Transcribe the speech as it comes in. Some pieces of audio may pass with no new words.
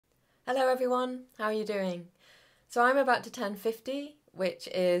Hello everyone, how are you doing? So I'm about to turn 50, which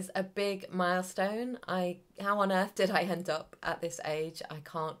is a big milestone. How on earth did I end up at this age? I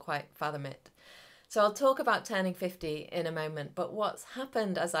can't quite fathom it. So I'll talk about turning 50 in a moment, but what's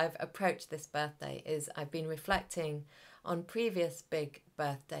happened as I've approached this birthday is I've been reflecting on previous big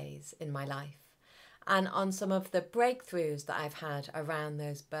birthdays in my life and on some of the breakthroughs that I've had around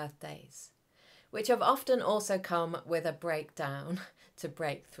those birthdays, which have often also come with a breakdown to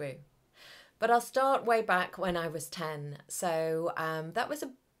break through. But I'll start way back when I was 10. So that was a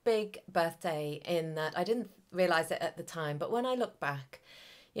big birthday in that I didn't realise it at the time. But when I look back,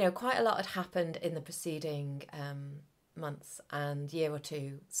 quite a lot had happened in the preceding months and year or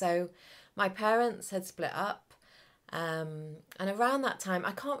two. So my parents had split up. And around that time,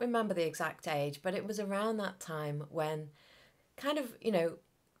 I can't remember the exact age, but it was around that time when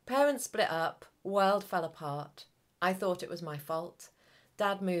parents split up, world fell apart. I thought it was my fault.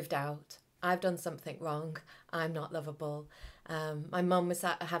 Dad moved out. I've done something wrong. I'm not lovable. My mum was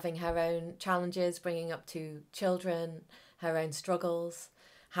having her own challenges, bringing up two children, her own struggles.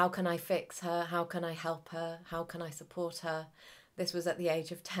 How can I fix her? How can I help her? How can I support her? This was at the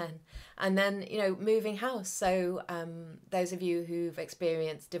age of 10. And then, moving house. So those of you who've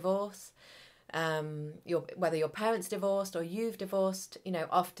experienced divorce, whether your parents divorced or you've divorced,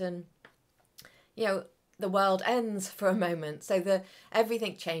 often, the world ends for a moment, so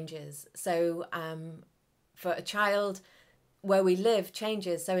everything changes. So for a child, where we live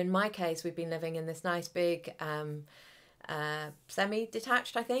changes. So in my case, we've been living in this nice big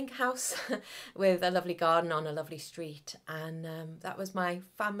semi-detached, I think, house with a lovely garden on a lovely street, and that was my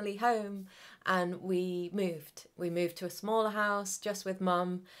family home. And we moved to a smaller house just with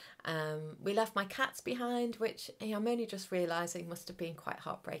mum. We left my cats behind, which I'm only just realising must have been quite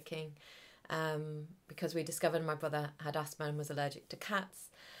heartbreaking. Because we discovered my brother had asthma and was allergic to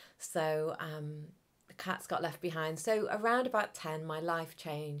cats. So the cats got left behind. So around about 10, my life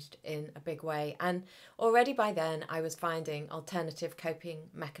changed in a big way. And already by then, I was finding alternative coping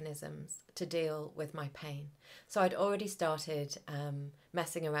mechanisms to deal with my pain. So I'd already started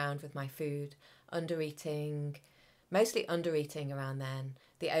messing around with my food, mostly undereating around then.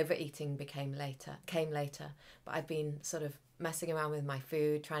 The overeating came later, but I've been sort of messing around with my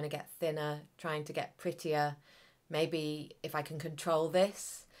food, trying to get thinner, trying to get prettier. Maybe if I can control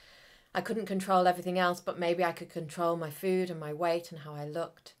this. I couldn't control everything else, but maybe I could control my food and my weight and how I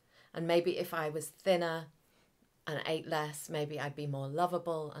looked. And maybe if I was thinner and ate less, maybe I'd be more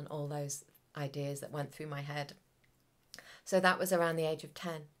lovable, and all those ideas that went through my head. So that was around the age of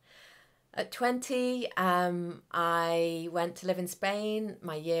 10. At 20, I went to live in Spain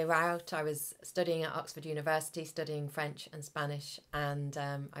my year out. I was studying at Oxford University, studying French and Spanish, and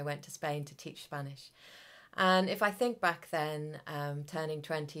I went to Spain to teach Spanish. And if I think back then, turning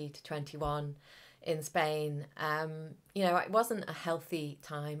 20 to 21 in Spain, it wasn't a healthy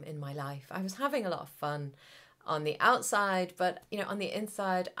time in my life. I was having a lot of fun on the outside, but, on the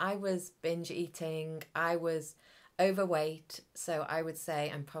inside, I was binge eating. I was overweight, so I would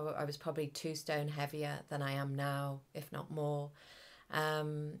say I was probably 2 stone heavier than I am now, if not more.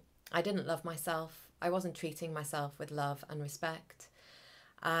 I didn't love myself. I wasn't treating myself with love and respect.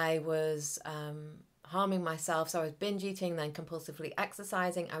 I was harming myself, so I was binge eating, then compulsively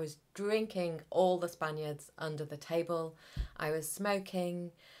exercising. I was drinking all the Spaniards under the table. I was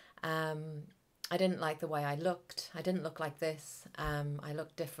smoking. I didn't like the way I looked. I didn't look like this. I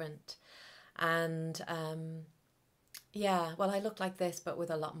looked different. And I looked like this, but with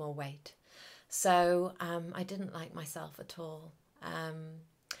a lot more weight. So I didn't like myself at all.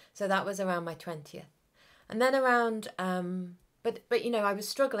 So that was around my 20th. And then around, I was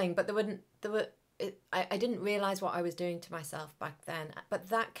struggling, but I didn't realise what I was doing to myself back then. But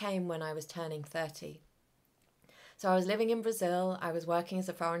that came when I was turning 30. So I was living in Brazil. I was working as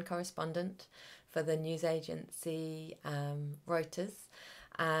a foreign correspondent for the news agency Reuters,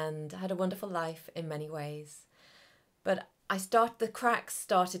 and had a wonderful life in many ways. But the cracks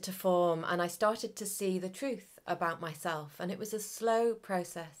started to form, and I started to see the truth about myself. And it was a slow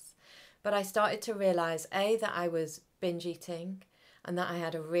process. But I started to realise, that I was binge eating, and that I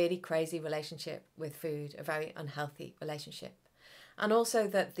had a really crazy relationship with food, a very unhealthy relationship. And also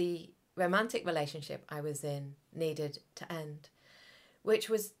that the romantic relationship I was in needed to end, which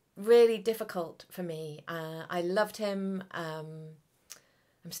was really difficult for me. I loved him. I'm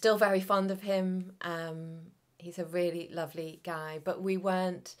still very fond of him. He's a really lovely guy, but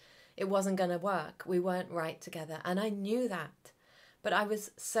it wasn't going to work. We weren't right together. And I knew that, but I was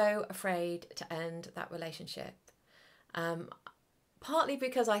so afraid to end that relationship. Partly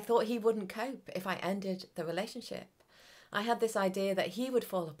because I thought he wouldn't cope if I ended the relationship. I had this idea that he would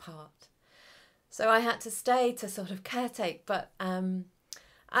fall apart. So I had to stay to sort of caretake. But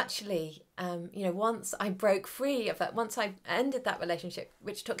actually, once I broke free of that, once I ended that relationship,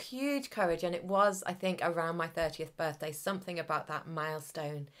 which took huge courage, and it was, I think, around my 30th birthday, something about that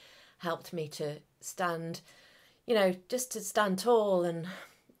milestone helped me to stand, just to stand tall and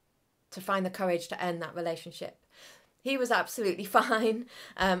to find the courage to end that relationship. He was absolutely fine.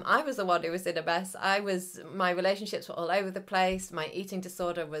 I was the one who was in a mess. My relationships were all over the place. My eating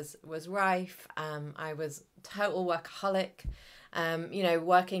disorder was rife. I was total workaholic.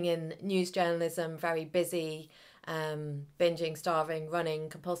 Working in news journalism, very busy, binging, starving, running,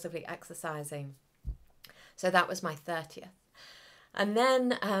 compulsively exercising. So that was my 30th. And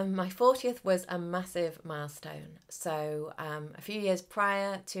then my 40th was a massive milestone. So a few years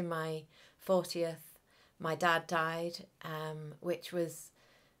prior to my 40th, my dad died, which was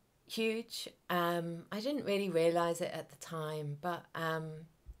huge. I didn't really realise it at the time, but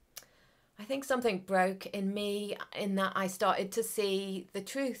I think something broke in me in that I started to see the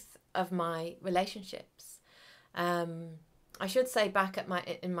truth of my relationships. I should say back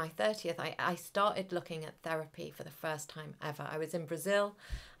in my 30th, I started looking at therapy for the first time ever. I was in Brazil.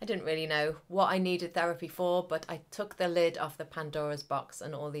 I didn't really know what I needed therapy for, but I took the lid off the Pandora's box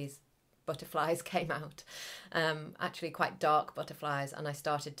and all these butterflies came out, actually quite dark butterflies, and I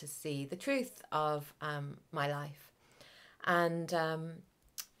started to see the truth of my life. And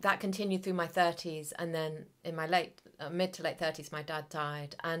that continued through my 30s, and then in my mid to late 30s, my dad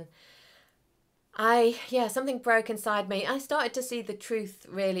died, and something broke inside me. I started to see the truth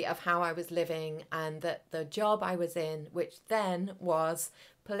really of how I was living, and that the job I was in, which then was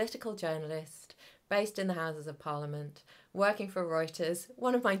political journalist, based in the Houses of Parliament, working for Reuters,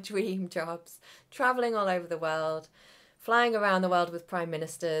 one of my dream jobs, travelling all over the world, flying around the world with prime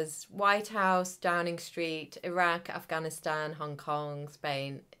ministers, White House, Downing Street, Iraq, Afghanistan, Hong Kong,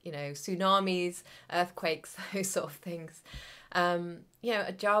 Spain, tsunamis, earthquakes, those sort of things.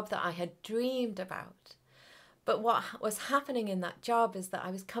 A job that I had dreamed about. But what was happening in that job is that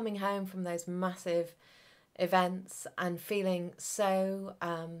I was coming home from those massive events and feeling so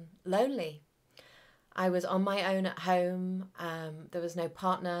lonely. I was on my own at home. There was no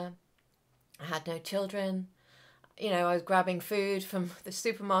partner. I had no children. I was grabbing food from the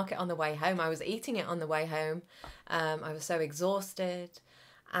supermarket on the way home. I was eating it on the way home. I was so exhausted.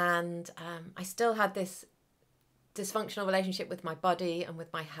 And I still had this dysfunctional relationship with my body and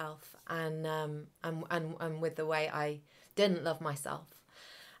with my health, and with the way I didn't love myself.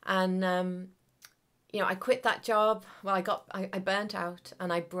 And I quit that job. Well, I burnt out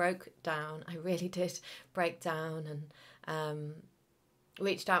and I broke down. I really did break down, and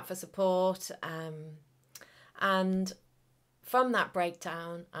reached out for support. And from that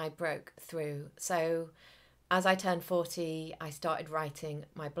breakdown, I broke through. So as I turned 40, I started writing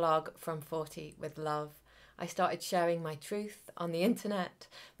my blog, From 40 with Love. I started sharing my truth on the internet,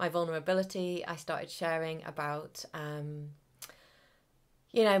 my vulnerability. I started sharing about,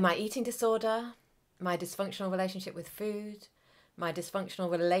 my eating disorder, my dysfunctional relationship with food, my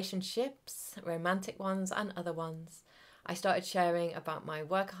dysfunctional relationships, romantic ones and other ones. I started sharing about my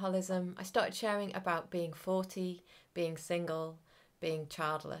workaholism. I started sharing about being 40, being single, being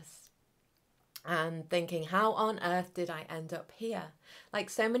childless, and thinking, how on earth did I end up here?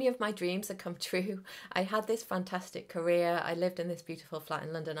 Like, so many of my dreams had come true. I had this fantastic career. I lived in this beautiful flat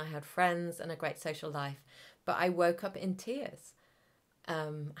in London. I had friends and a great social life, but I woke up in tears.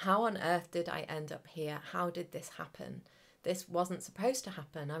 How on earth did I end up here? How did this happen? This wasn't supposed to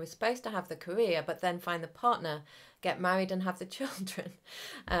happen. I was supposed to have the career, but then find the partner, get married and have the children,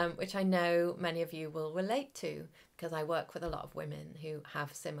 which I know many of you will relate to because I work with a lot of women who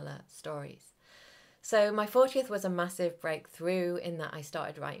have similar stories. So my 40th was a massive breakthrough in that I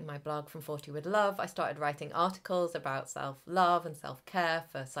started writing my blog, From 40 with Love. I started writing articles about self-love and self-care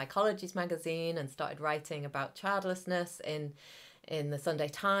for Psychology's magazine, and started writing about childlessness in the Sunday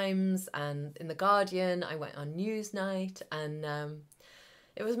Times and in The Guardian. I went on Newsnight, and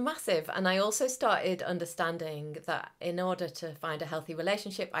it was massive. And I also started understanding that in order to find a healthy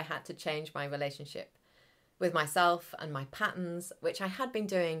relationship, I had to change my relationship with myself and my patterns, which I had been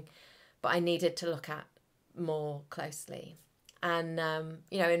doing, but I needed to look at more closely. And,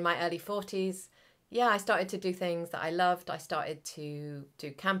 in my early 40s, I started to do things that I loved. I started to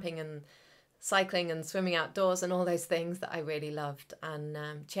do camping and cycling and swimming outdoors and all those things that I really loved,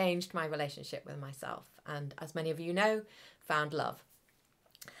 and changed my relationship with myself. And as many of you know, found love.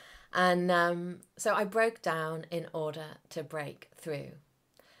 And so I broke down in order to break through.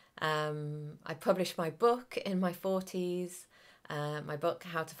 I published my book in my 40s. my book,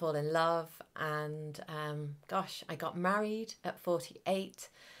 How to Fall in Love. And gosh, I got married at 48.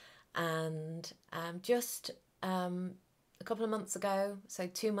 And just a couple of months ago, so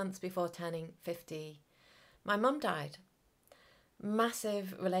 2 months before turning 50, my mum died.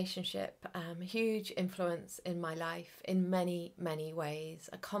 Massive relationship, huge influence in my life in many, many ways.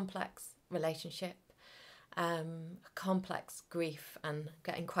 A complex relationship, complex grief, and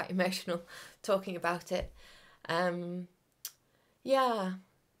getting quite emotional talking about it. Yeah,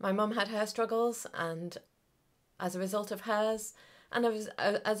 my mum had her struggles, and as a result of hers, and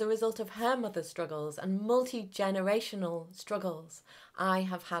as a result of her mother's struggles and multi-generational struggles, I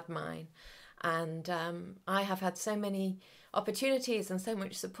have had mine. And I have had so many opportunities and so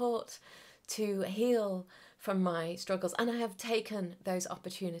much support to heal from my struggles. And I have taken those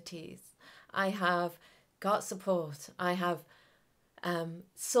opportunities. I have got support. I have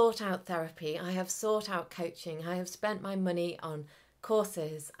sought out therapy. I have sought out coaching. I have spent my money on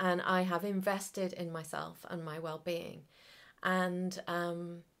courses, and I have invested in myself and my well-being. And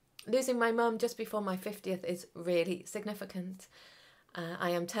losing my mum just before my 50th is really significant.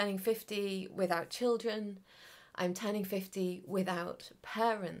 I am turning 50 without children. I'm turning 50 without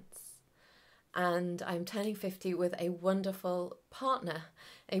parents. And I'm turning 50 with a wonderful partner,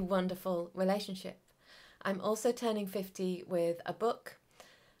 a wonderful relationship. I'm also turning 50 with a book,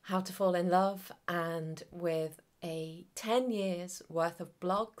 How to Fall in Love, and with a 10 years worth of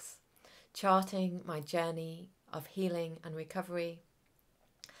blogs charting my journey of healing and recovery.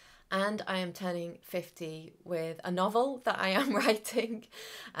 And I am turning 50 with a novel that I am writing,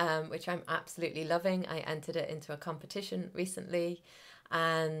 which I'm absolutely loving. I entered it into a competition recently,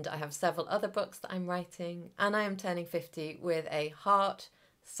 and I have several other books that I'm writing. And I am turning 50 with a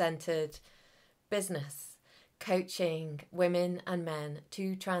heart-centered business, coaching women and men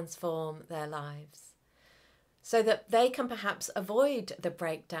to transform their lives so that they can perhaps avoid the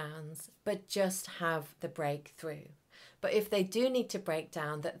breakdowns, but just have the breakthrough. But if they do need to break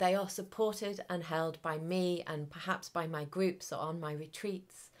down, that they are supported and held by me and perhaps by my groups or on my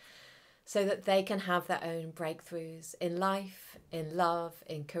retreats, so that they can have their own breakthroughs in life, in love,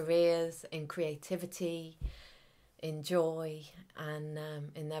 in careers, in creativity, in joy, and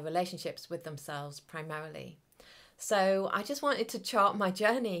in their relationships with themselves primarily. So I just wanted to chart my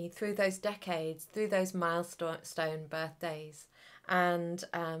journey through those decades, through those milestone birthdays, and,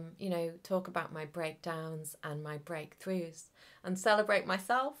 talk about my breakdowns and my breakthroughs, and celebrate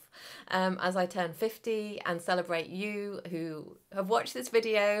myself as I turn 50, and celebrate you who have watched this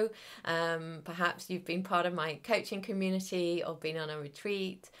video. Perhaps you've been part of my coaching community or been on a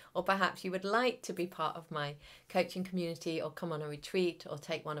retreat, or perhaps you would like to be part of my coaching community or come on a retreat or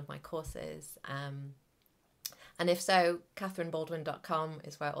take one of my courses. And if so, catherinebaldwin.com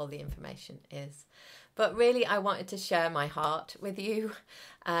is where all the information is. But really, I wanted to share my heart with you,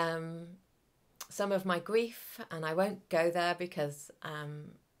 some of my grief, and I won't go there because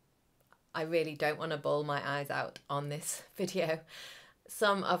I really don't want to bawl my eyes out on this video.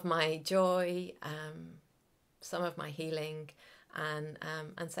 Some of my joy, some of my healing, and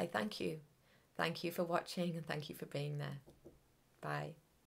say thank you. Thank you for watching, and thank you for being there. Bye.